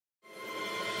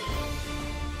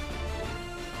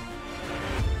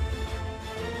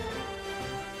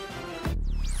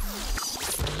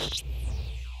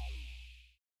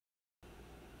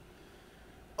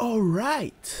All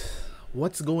right,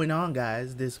 what's going on,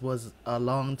 guys? This was a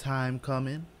long time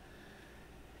coming,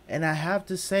 and I have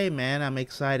to say, man, I'm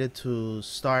excited to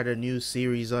start a new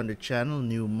series on the channel,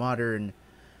 new modern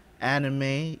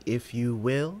anime, if you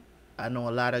will. I know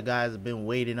a lot of guys have been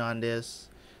waiting on this.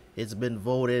 It's been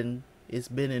voted, it's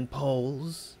been in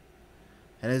polls,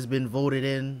 and it's been voted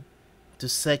in to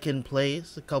second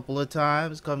place a couple of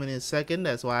times, coming in second.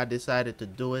 That's why I decided to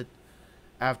do it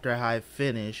after I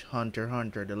finish Hunter x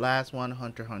Hunter. The last one,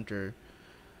 Hunter x Hunter,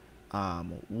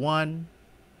 won.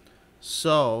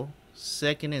 So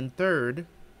second and third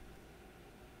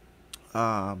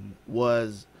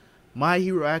was My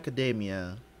Hero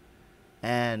Academia,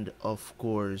 and of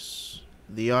course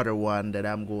the other one that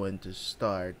I'm going to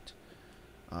start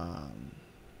um,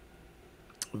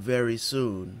 very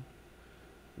soon,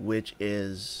 which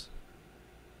is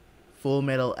Full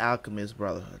Metal Alchemist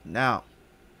Brotherhood. Now,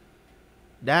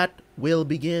 that will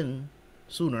begin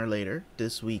sooner or later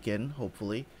this weekend,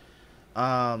 hopefully.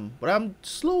 But I'm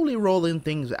slowly rolling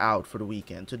things out for the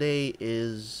weekend. Today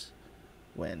is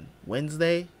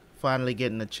Wednesday. Finally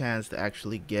getting a chance to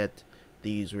actually get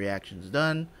these reactions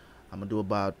done. I'm gonna do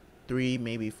about 3,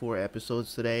 maybe 4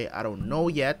 episodes today. I don't know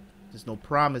yet. There's no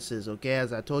promises, okay?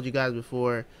 As I told you guys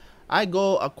before, I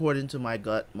go according to my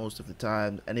gut most of the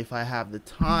time, and if I have the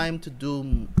time to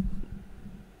do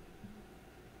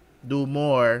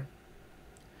more,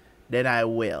 then I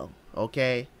will,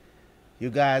 okay? You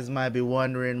guys might be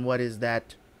wondering, what is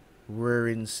that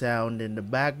whirring sound in the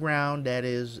background? That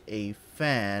is a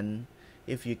fan,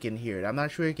 if you can hear it. I'm not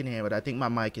sure you can hear it, but I think my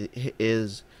mic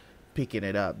is picking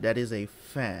it up. That is a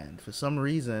fan. For some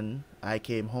reason, I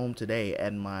came home today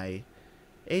and my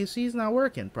AC is not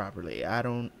working properly. I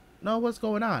don't know what's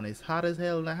going on. It's hot as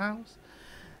hell in the house,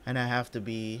 and I have to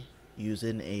be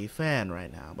using a fan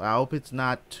right now. But I hope it's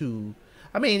not too...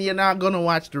 I mean, you're not going to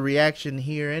watch the reaction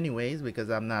here anyways, because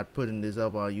I'm not putting this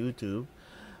up on YouTube.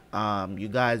 You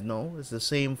guys know it's the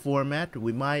same format.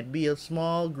 We might be a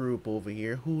small group over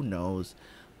here. Who knows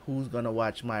who's going to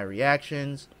watch my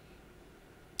reactions?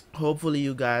 Hopefully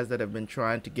you guys that have been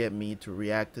trying to get me to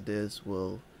react to this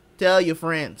will tell your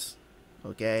friends,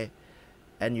 okay?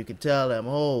 And you can tell them,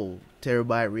 oh,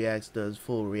 Terabyt Reacts does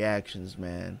full reactions,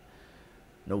 man.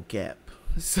 No cap.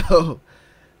 So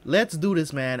let's do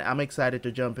this, man. I'm excited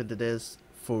to jump into this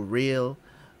for real.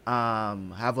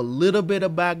 Have a little bit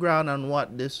of background on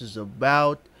what this is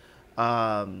about.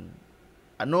 I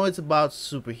know it's about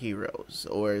superheroes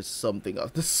or something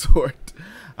of the sort.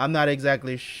 I'm not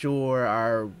exactly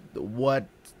sure what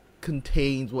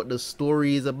contains, what the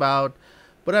story is about,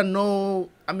 but I know,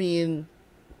 I mean,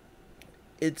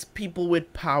 it's people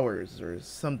with powers or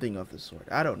something of the sort.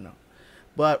 I don't know.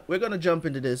 But we're going to jump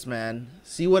into this, man,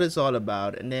 see what it's all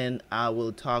about, and then I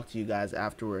will talk to you guys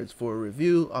afterwards for a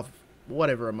review of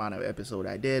whatever amount of episode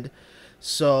I did.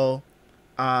 So,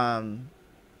 I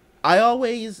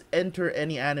always enter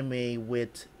any anime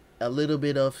with a little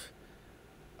bit of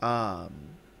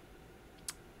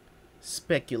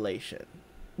speculation,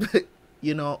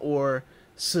 you know, or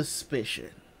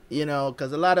suspicion, you know,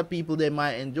 because a lot of people, they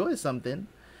might enjoy something,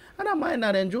 and I might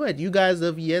not enjoy it. You guys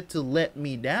have yet to let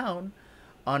me down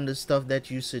on the stuff that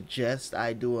you suggest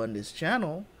I do on this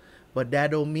channel, but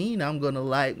that don't mean I'm gonna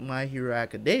like My Hero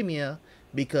Academia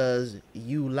because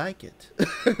you like it.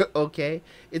 Okay,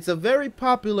 it's a very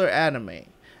popular anime,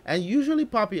 and usually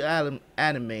popular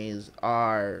animes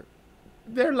are,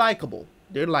 they're likable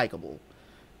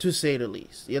to say the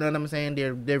least. You know what I'm saying?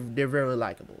 They're very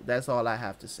likable. That's all I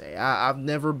have to say. I've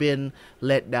never been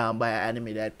let down by an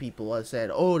anime that people have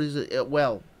said, oh, this is,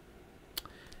 well,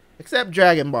 except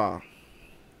Dragon Ball.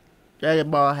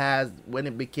 Dragon Ball has, when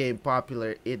it became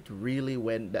popular, it really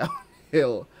went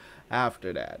downhill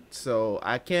after that. So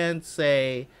I can't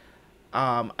say,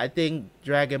 I think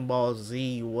Dragon Ball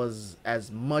Z was as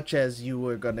much as you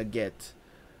were gonna get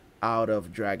out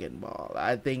of Dragon Ball.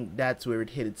 I think that's where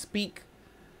it hit its peak.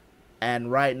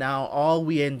 And right now, all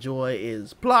we enjoy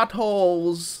is plot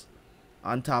holes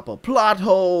on top of plot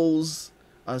holes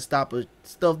on top of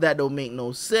stuff that don't make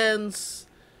no sense.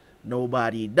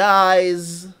 Nobody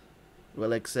dies.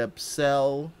 Well, except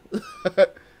Cell.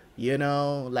 You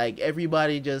know, like,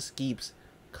 everybody just keeps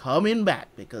coming back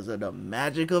because of the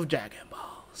magic of Dragon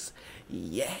Balls.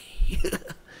 Yay.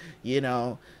 You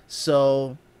know,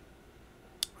 so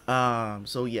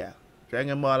yeah,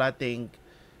 Dragon Ball, I think,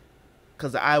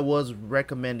 because I was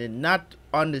recommended, not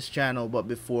on this channel, but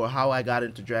before, how I got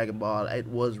into Dragon Ball, it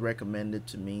was recommended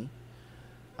to me.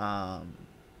 And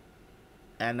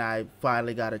I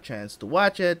finally got a chance to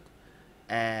watch it.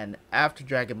 And after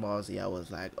Dragon Ball Z, I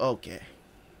was like, okay,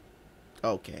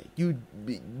 Okay, you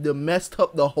messed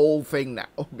up the whole thing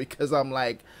now because I'm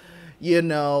like,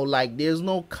 like there's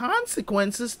no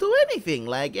consequences to anything.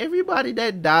 Like everybody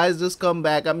that dies just come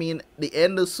back. I mean, the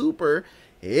end of Super,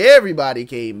 everybody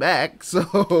came back.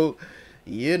 So,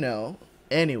 you know.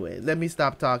 Anyway, let me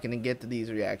stop talking and get to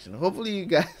these reactions. Hopefully, you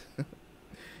guys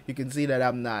you can see that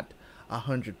I'm not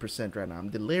 100% right now. I'm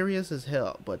delirious as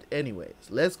hell. But anyways,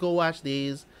 let's go watch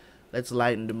these. Let's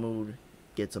lighten the mood.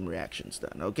 Get some reactions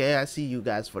done. Okay, I see you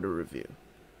guys for the review.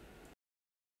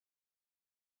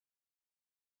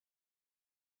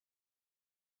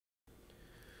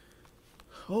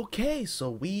 Okay, so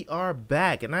we are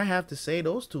back, and I have to say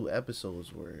those two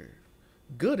episodes were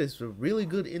good. It's a really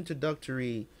good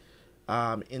introductory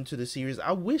into the series.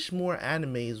 I wish more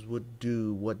animes would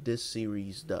do what this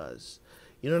series does.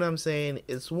 You know what I'm saying?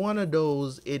 It's one of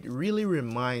those. It really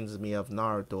reminds me of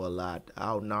Naruto a lot.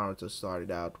 How Naruto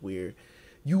started out, where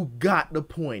you got the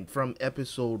point from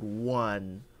episode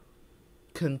one,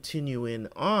 continuing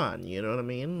on. You know what I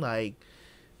mean? Like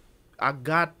I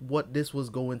got what this was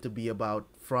going to be about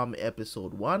from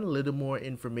episode one. A little more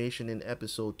information in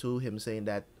episode two. Him saying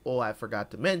that, oh, I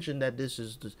forgot to mention that this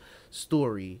is the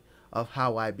story of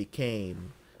how I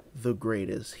became the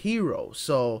greatest hero.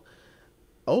 So,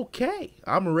 okay,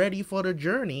 I'm ready for the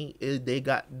journey. They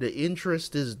got the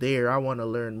interest is there. I want to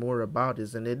learn more about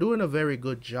this, and they're doing a very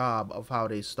good job of how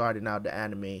they started out the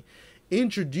anime,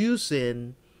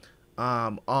 introducing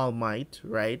All Might,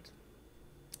 right?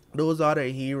 Those other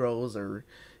heroes are,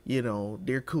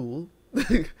 they're cool.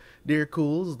 They're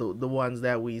cool. The ones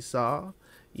that we saw,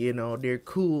 they're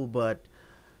cool, but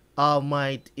All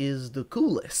Might is the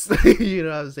coolest. You know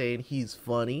what I'm saying? He's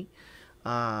funny.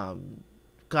 Um,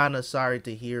 Kind of sorry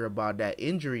to hear about that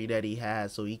injury that he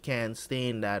has, so he can't stay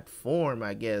in that form,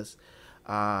 I guess.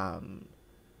 Um,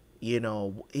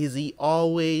 is he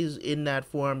always in that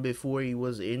form before he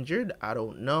was injured? I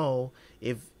don't know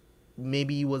if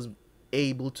maybe he was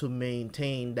able to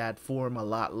maintain that form a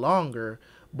lot longer,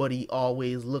 but he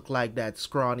always looked like that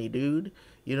scrawny dude.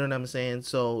 You know what I'm saying?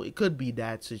 So it could be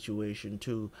that situation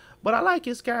too. But I like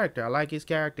his character. I like his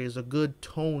character. He's a good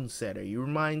tone setter. He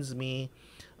reminds me,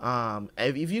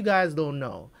 if you guys don't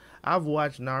know, I've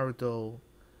watched Naruto,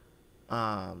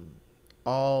 um,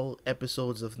 all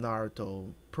episodes of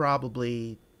Naruto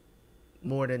probably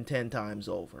more than 10 times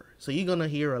over. So you're gonna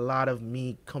hear a lot of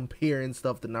me comparing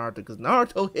stuff to Naruto because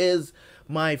Naruto is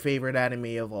my favorite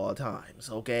anime of all times.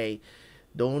 Okay,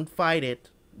 don't fight it.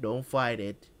 Don't fight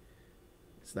it.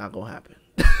 It's not gonna happen.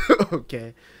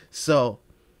 Okay, so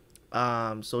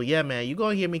so yeah, man, you're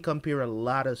gonna hear me compare a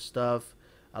lot of stuff.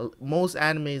 Most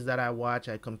animes that I watch,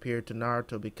 I compare to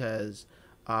Naruto because,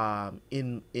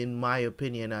 in my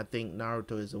opinion, I think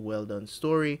Naruto is a well done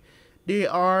story.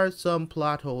 There are some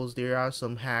plot holes, there are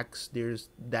some hacks, there's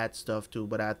that stuff too,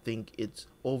 but I think it's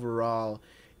overall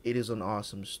it is an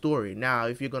awesome story. Now,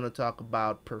 if you're gonna talk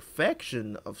about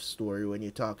perfection of story, when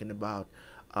you're talking about,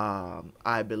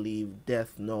 I believe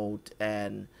Death Note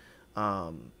and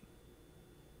um,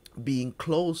 being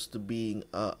close to being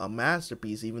a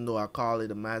masterpiece, even though I call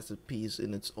it a masterpiece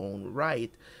in its own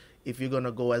right. If you're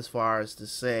gonna go as far as to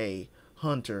say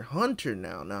Hunter Hunter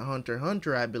now Hunter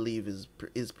Hunter, I believe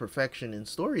is perfection in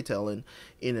storytelling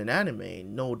in an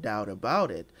anime, no doubt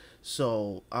about it.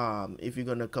 So if you're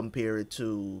gonna compare it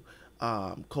to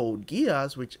Code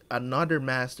Geass, which another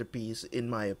masterpiece in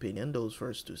my opinion, those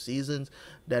first two seasons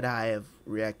that I have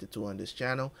reacted to on this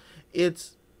channel,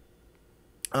 it's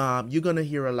you're gonna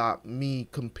hear a lot me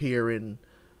comparing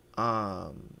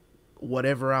um,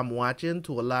 whatever I'm watching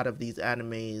to a lot of these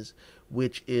animes,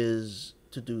 which is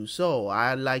to do so.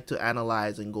 I like to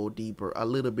analyze and go deeper, a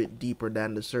little bit deeper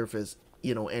than the surface,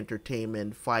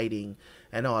 entertainment, fighting,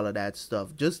 and all of that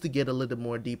stuff, just to get a little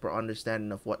more deeper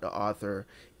understanding of what the author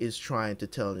is trying to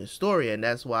tell in his story. And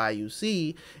that's why you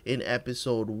see in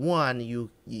episode one,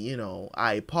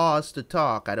 I pause to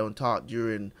talk. I don't talk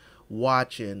during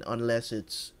watching unless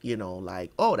it's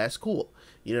like, oh, that's cool,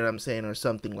 you know what I'm saying, or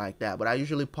something like that. But I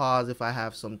usually pause if I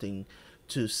have something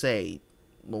to say.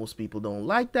 Most people don't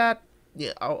like that,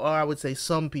 yeah, or I would say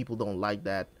some people don't like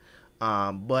that,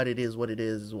 but it is what it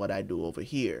is what I do over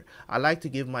here. I like to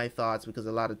give my thoughts because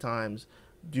a lot of times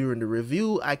during the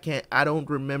review I don't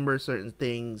remember certain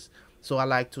things, so I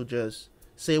like to just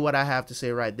say what I have to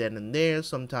say right then and there.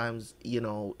 Sometimes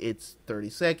it's 30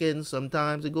 seconds,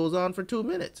 sometimes it goes on for 2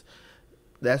 minutes.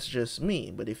 That's just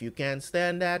me. But if you can't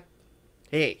stand that,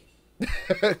 hey,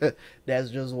 that's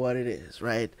just what it is,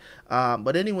 right?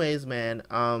 But anyways, man,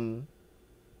 the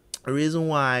reason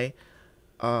why,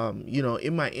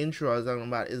 in my intro I was talking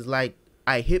about is like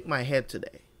I hit my head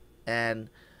today, and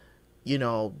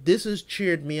this has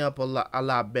cheered me up a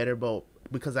lot better, but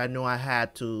because I know I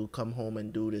had to come home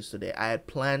and do this today. I had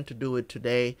planned to do it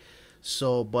today,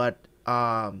 so but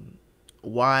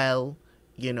while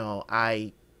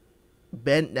I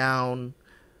bent down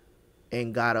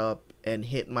and got up and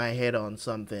hit my head on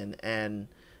something, and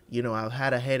I've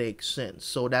had a headache since,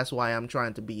 so that's why I'm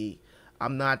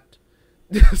not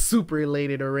super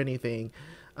elated or anything,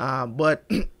 but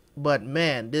but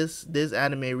man, this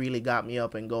anime really got me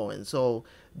up and going. So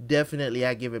definitely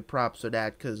I give it props for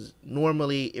that, because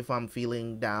normally if I'm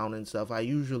feeling down and stuff, I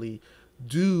usually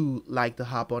do like to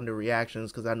hop on the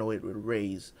reactions because I know it would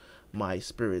raise my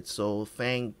spirits. So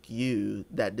thank you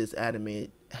that this anime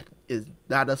is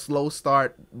not a slow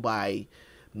start, by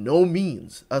no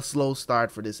means a slow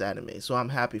start for this anime. So I'm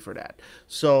happy for that.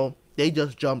 So they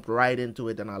just jumped right into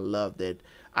it and I loved it.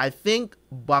 I think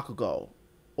Bakugo,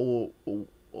 or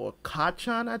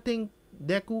Kachan, I think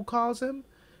Deku calls him.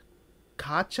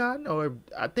 Kachan, or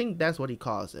I think that's what he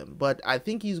calls him. But I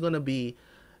think he's gonna be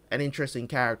an interesting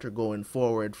character going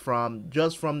forward, from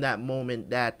that moment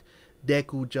that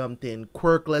Deku jumped in,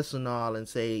 quirkless and all, and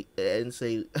say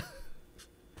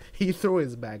he threw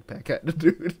his backpack at the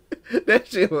dude. That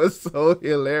shit was so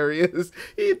hilarious.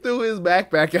 He threw his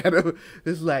backpack at him.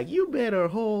 It's like, you better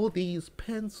hold these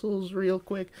pencils real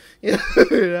quick. You know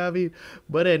what I mean?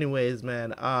 But anyways,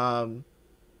 man,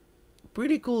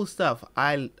 pretty cool stuff.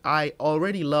 I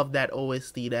already love that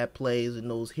OST that plays in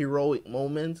those heroic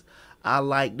moments. I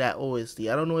like that OST.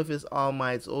 I don't know if it's All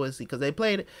Might's OST, because they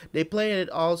played it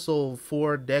also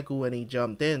for Deku when he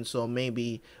jumped in, so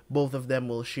maybe both of them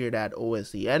will share that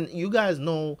OST. And you guys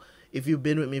know, if you've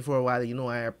been with me for a while,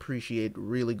 I appreciate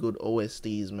really good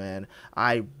OSTs, man.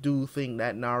 I do think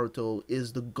that Naruto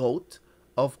is the GOAT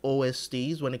of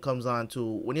OSTs when it comes on to,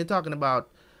 when you're talking about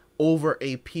over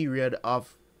a period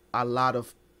of a lot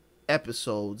of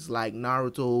episodes. Like,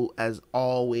 Naruto has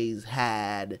always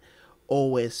had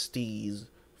OSTs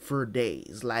for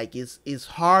days. Like, it's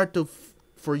hard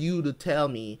for you to tell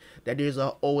me that there's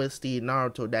a OST in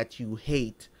Naruto that you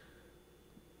hate.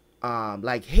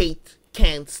 Like, hate,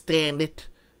 can't stand it.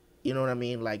 You know what I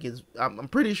mean? Like, I'm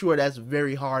pretty sure that's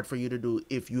very hard for you to do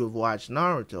if you have watched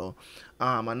Naruto.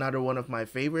 Another one of my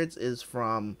favorites is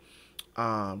from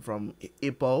Ippo,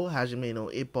 Hajime no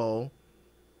Ippo.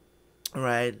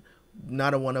 Right?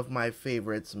 Another one of my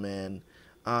favorites, man.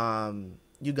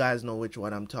 You guys know which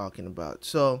one I'm talking about.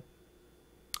 So,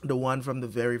 the one from the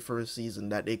very first season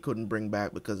that they couldn't bring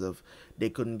back because of they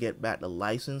couldn't get back the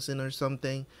licensing or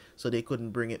something, so they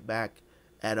couldn't bring it back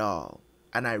at all.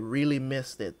 And I really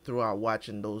missed it throughout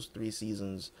watching those 3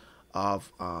 seasons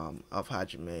of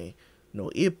Hajime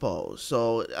no Ippo.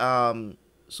 So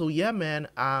yeah, man,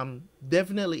 I'm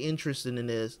definitely interested in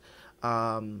this.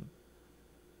 I'm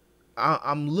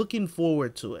looking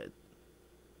forward to it.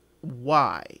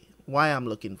 Why? Why I'm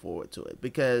looking forward to it?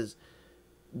 Because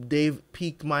they've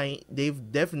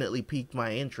definitely piqued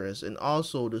my interest, and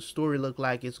also the story looked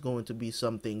like it's going to be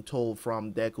something told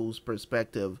from Deku's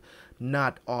perspective,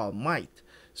 not All Might.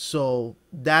 So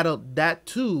that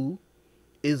too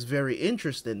is very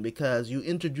interesting, because you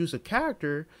introduce a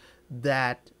character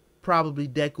that probably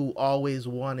Deku always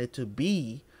wanted to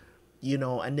be,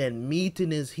 and then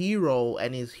meeting his hero,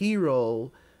 and his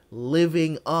hero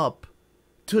living up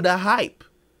to the hype.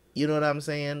 You know what I'm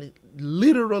saying?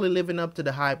 Literally living up to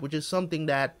the hype, which is something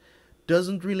that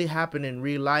doesn't really happen in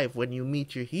real life. When you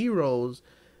meet your heroes,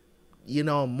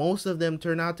 most of them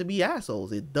turn out to be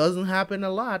assholes. It doesn't happen a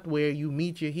lot where you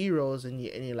meet your heroes and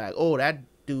you're like, oh, that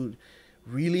dude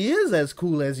really is as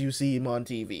cool as you see him on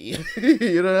TV.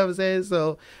 You know what I'm saying?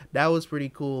 So that was pretty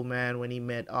cool, man, when he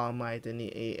met All Might, and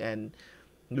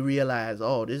you realize,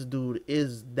 oh, this dude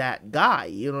is that guy.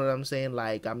 You know what I'm saying?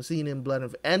 Like, I'm seeing him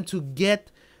and to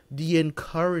get the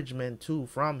encouragement too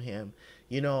from him,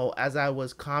 as I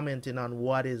was commenting on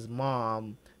what his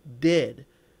mom did,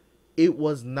 it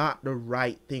was not the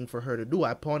right thing for her to do.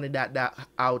 I pointed that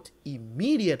out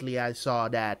immediately. I saw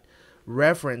that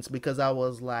reference, because I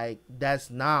was like, that's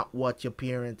not what your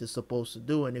parent is supposed to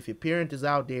do. And if your parent is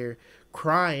out there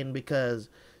crying because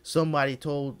somebody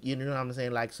told you, know what I'm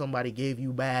saying, like somebody gave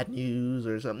you bad news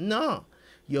or something, no,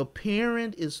 your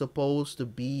parent is supposed to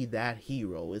be that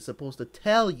hero. It's supposed to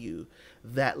tell you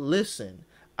that, listen,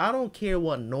 I don't care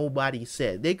what nobody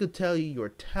said. They could tell you you're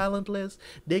talentless.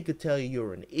 They could tell you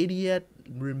you're an idiot.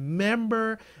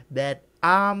 Remember that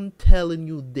I'm telling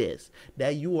you this,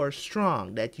 that you are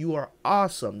strong, that you are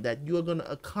awesome, that you are going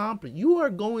to accomplish. You are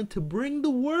going to bring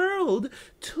the world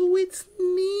to its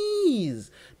knees.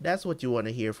 That's what you want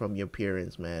to hear from your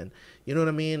parents, man. You know what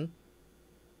I mean?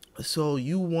 So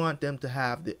you want them to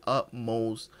have the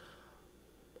utmost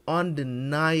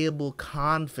undeniable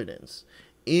confidence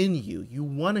in you. You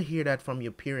want to hear that from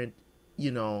your parent,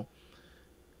 you know,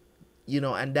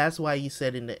 and that's why he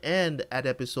said in the end at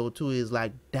episode 2 is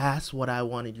like, that's what I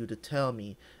wanted you to tell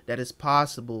me, that it's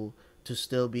possible to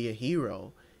still be a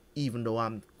hero even though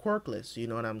I'm quirkless, you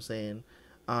know what I'm saying?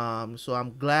 So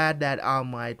I'm glad that All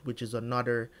Might, which is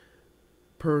another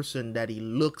person that he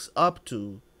looks up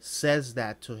to, says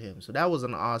that to him. So that was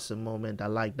an awesome moment. I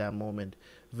like that moment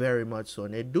very much so.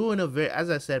 And they're doing a very, as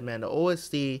I said, man, the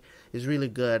OST is really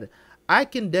good. I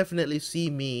can definitely see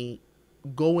me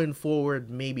going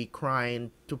forward maybe crying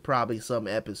to probably some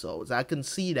episodes. I can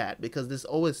see that because this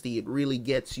OST, it really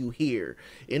gets you here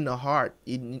in the heart.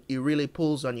 It really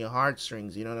pulls on your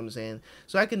heartstrings, you know what I'm saying?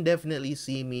 So I can definitely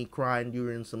see me crying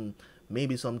during some,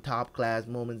 maybe some top class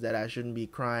moments that I shouldn't be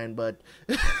crying, but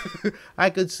I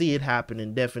could see it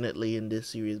happening definitely in this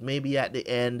series. Maybe at the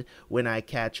end when I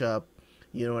catch up,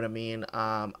 you know what I mean?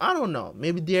 I don't know.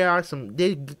 Maybe there are some,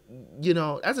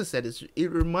 as I said,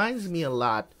 it reminds me a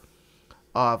lot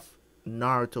of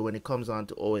Naruto when it comes on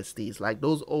to OSTs. Like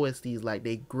those OSTs, like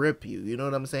they grip you, you know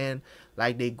what I'm saying?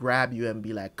 Like they grab you and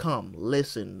be like, come,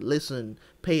 listen,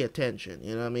 pay attention,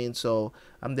 you know what I mean? So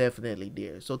I'm definitely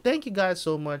there. So thank you guys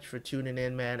so much for tuning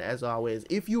in, man. As always,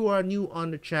 if you are new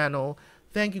on the channel,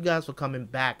 thank you guys for coming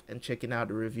back and checking out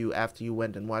the review after you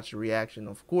went and watched the reaction.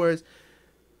 Of course,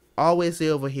 always say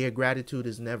over here, gratitude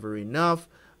is never enough.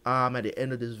 At the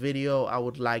end of this video, I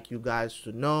would like you guys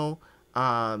to know,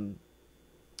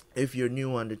 if you're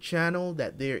new on the channel,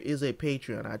 that there is a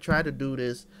Patreon. I try to do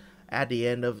this at the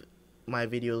end of my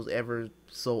videos ever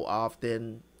so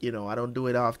often. I don't do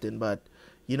it often, but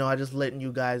I just letting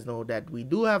you guys know that we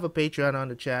do have a Patreon on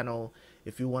the channel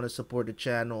if you want to support the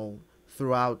channel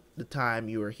throughout the time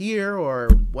you are here or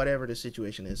whatever the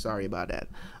situation is. Sorry about that.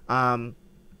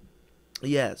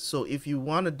 Yeah, so if you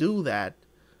want to do that,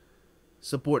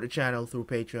 support the channel through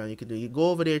Patreon, you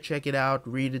go over there, check it out,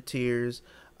 read the tiers.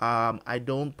 I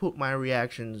don't put my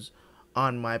reactions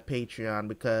on my Patreon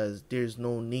because there's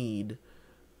no need.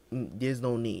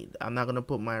 I'm not gonna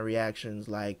put my reactions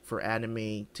like for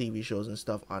anime, TV shows and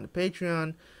stuff on the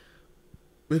Patreon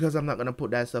because I'm not gonna put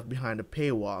that stuff behind the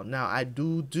paywall. Now I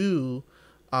do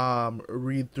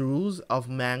read-throughs of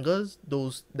mangas.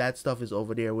 That stuff is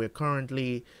over there. We're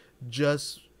currently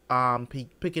just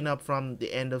picking up from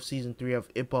the end of season 3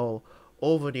 of Ippo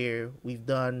over there. We've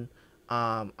done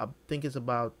I think it's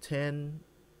about 10,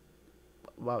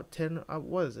 what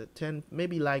is it, 10,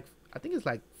 maybe like, I think it's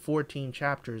like 14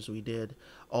 chapters we did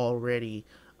already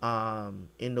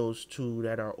in those 2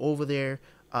 that are over there.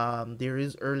 There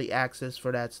is early access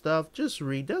for that stuff. Just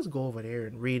go over there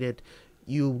and read it.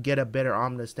 You get a better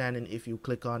understanding if you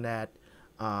click on that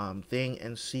thing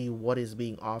and see what is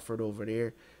being offered over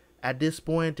there. At this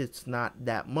point, it's not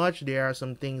that much. There are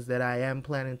some things that I am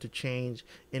planning to change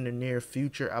in the near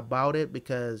future about it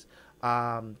because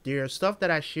there's stuff that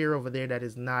I share over there that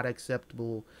is not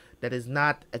acceptable, that is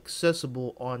not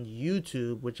accessible on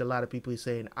YouTube, which a lot of people are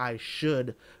saying I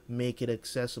should make it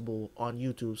accessible on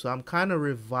YouTube. So I'm kind of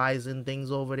revising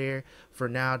things over there for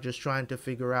now, just trying to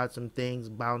figure out some things,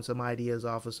 bounce some ideas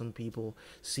off of some people,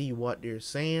 see what they're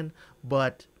saying.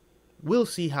 But we'll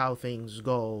see how things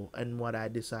go and what I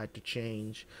decide to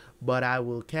change. But I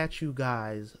will catch you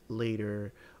guys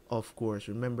later. Of course,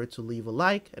 remember to leave a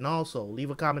like and also leave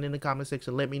a comment in the comment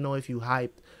section. Let me know if you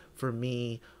hyped for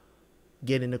me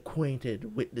getting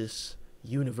acquainted with this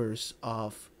universe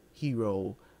of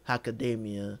Hero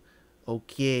Academia.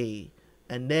 Okay.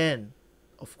 And then,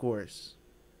 of course,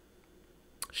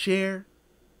 share,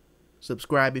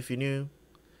 subscribe if you're new,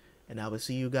 and I will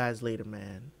see you guys later,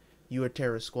 man. You are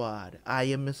Terror Squad. I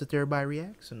am Mr. Terabyt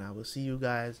Reacts, and I will see you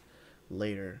guys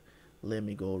later. Let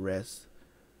me go rest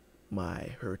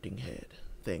my hurting head.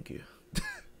 Thank you.